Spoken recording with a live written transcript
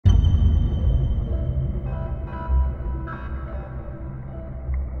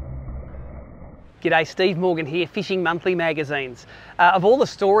G'day, Steve Morgan here, Fishing Monthly magazines. Of all the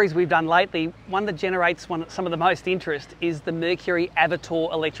stories we've done lately, one that generates some of the most interest is the Mercury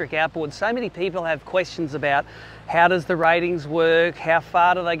Avator electric outboard. So many people have questions about how does the ratings work, how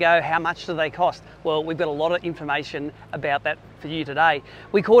far do they go, how much do they cost? Well, we've got a lot of information about that for you today.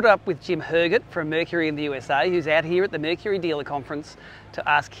 We caught up with Jim Hergert from Mercury in the USA, who's out here at the Mercury Dealer Conference, to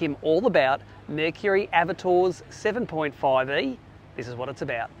ask him all about Mercury Avator's 7.5e. This is what it's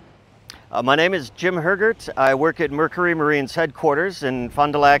about. My name is Jim Hergert. I work at Mercury Marine's headquarters in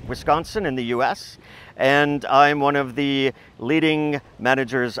Fond du Lac, Wisconsin in the US, and I'm one of the leading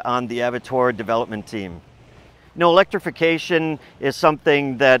managers on the Avator development team. Electrification is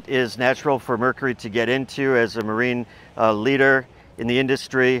something that is natural for Mercury to get into as a marine leader in the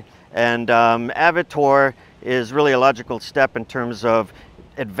industry, and Avator is really a logical step in terms of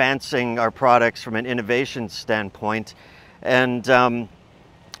advancing our products from an innovation standpoint. And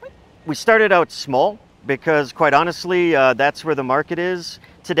we started out small because, quite honestly, that's where the market is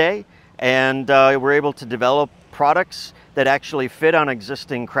today, and we're able to develop products that actually fit on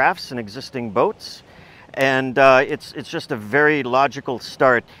existing crafts and existing boats, and it's just a very logical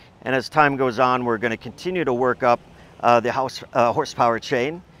start. And as time goes on, we're going to continue to work up the horsepower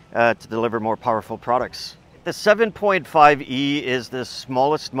chain to deliver more powerful products. The 7.5e is the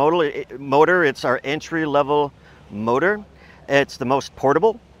smallest motor. It's our entry-level motor. It's the most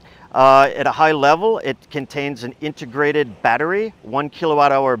portable. At a high level, it contains an integrated battery, 1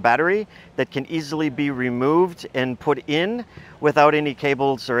 kilowatt-hour battery that can easily be removed and put in without any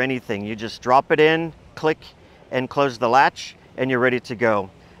cables or anything. You just drop it in, click, and close the latch, and you're ready to go.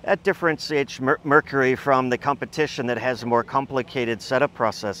 That differentiates Mercury from the competition that has a more complicated setup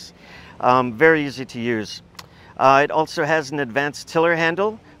process. Very easy to use. It also has an advanced tiller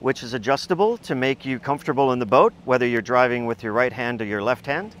handle, which is adjustable to make you comfortable in the boat, whether you're driving with your right hand or your left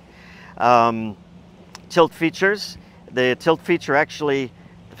hand. Tilt features. The tilt feature actually,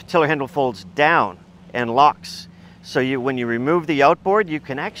 the tiller handle folds down and locks. So when you remove the outboard, you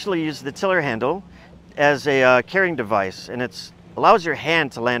can actually use the tiller handle as a carrying device, and it allows your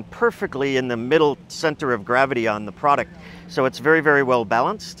hand to land perfectly in the middle center of gravity on the product. So it's very, very well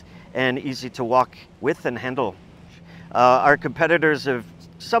balanced and easy to walk with and handle. Our competitors have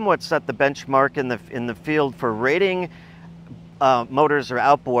somewhat set the benchmark in the field for rating motors or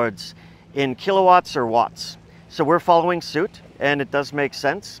outboards in kilowatts or watts. So we're following suit, and it does make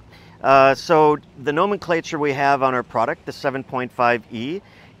sense. So the nomenclature we have on our product, the 7.5e,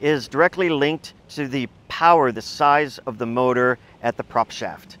 is directly linked to the power, the size of the motor at the prop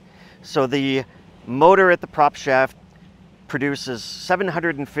shaft. So the motor at the prop shaft produces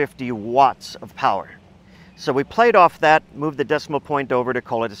 750 watts of power. So we played off that, moved the decimal point over to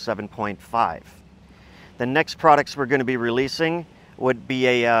call it a 7.5. The next products we're going to be releasing would be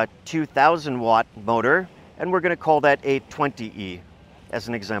a 2,000 watt motor, and we're going to call that a 20e as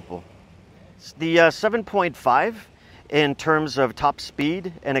an example. The 7.5, in terms of top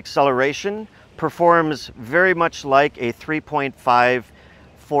speed and acceleration, performs very much like a 3.5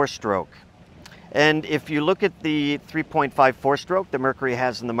 four-stroke. And if you look at the 3.5 four-stroke that Mercury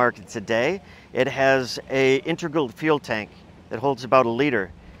has in the market today, it has an integral fuel tank that holds about 1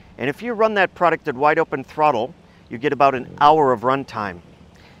 liter. And if you run that product at wide open throttle, you get about an hour of run time.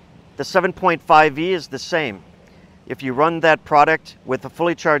 The 7.5e is the same. If you run that product with a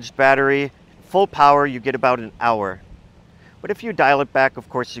fully charged battery, full power, you get about an hour. But if you dial it back, of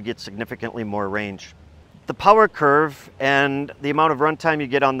course, you get significantly more range. The power curve and the amount of runtime you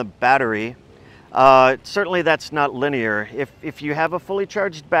get on the battery, certainly that's not linear. If you have a fully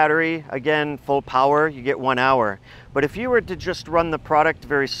charged battery, again, full power, you get 1 hour. But if you were to just run the product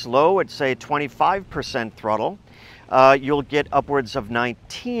very slow at, say, 25% throttle, you'll get upwards of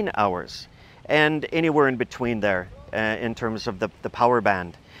 19 hours, and anywhere in between there in terms of the power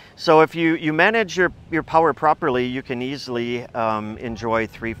band. So if you manage your power properly, you can easily enjoy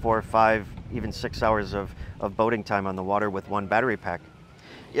 3, 4, 5, even 6 hours of boating time on the water with one battery pack.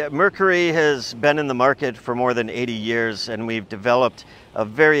 Yeah, Mercury has been in the market for more than 80 years, and we've developed a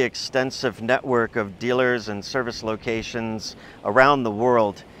very extensive network of dealers and service locations around the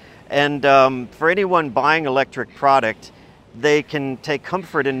world. And for anyone buying electric product, they can take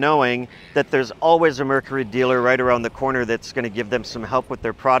comfort in knowing that there's always a Mercury dealer right around the corner that's going to give them some help with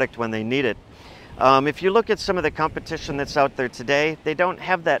their product when they need it. If you look at some of the competition that's out there today, they don't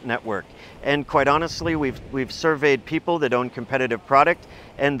have that network. And quite honestly, we've surveyed people that own competitive product,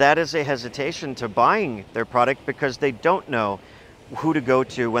 and that is a hesitation to buying their product because they don't know who to go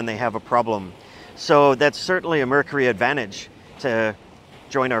to when they have a problem. So that's certainly a Mercury advantage to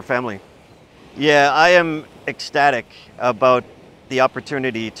join our family. Yeah, I am ecstatic about the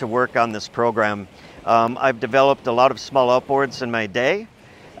opportunity to work on this program. I've developed a lot of small outboards in my day.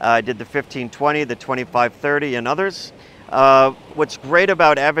 I did the 1520, the 2530, and others. What's great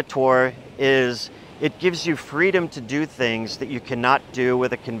about Avator is it gives you freedom to do things that you cannot do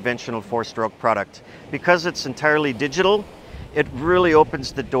with a conventional four-stroke product. Because it's entirely digital, it really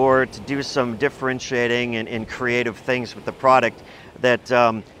opens the door to do some differentiating and creative things with the product that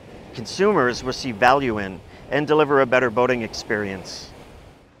consumers will see value in and deliver a better boating experience.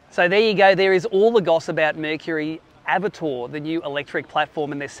 So there you go, there is all the goss about Mercury Avator, the new electric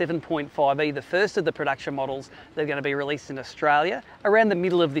platform, and their 7.5e, the first of the production models that are going to be released in Australia around the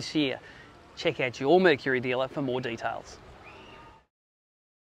middle of this year. Check out your Mercury dealer for more details.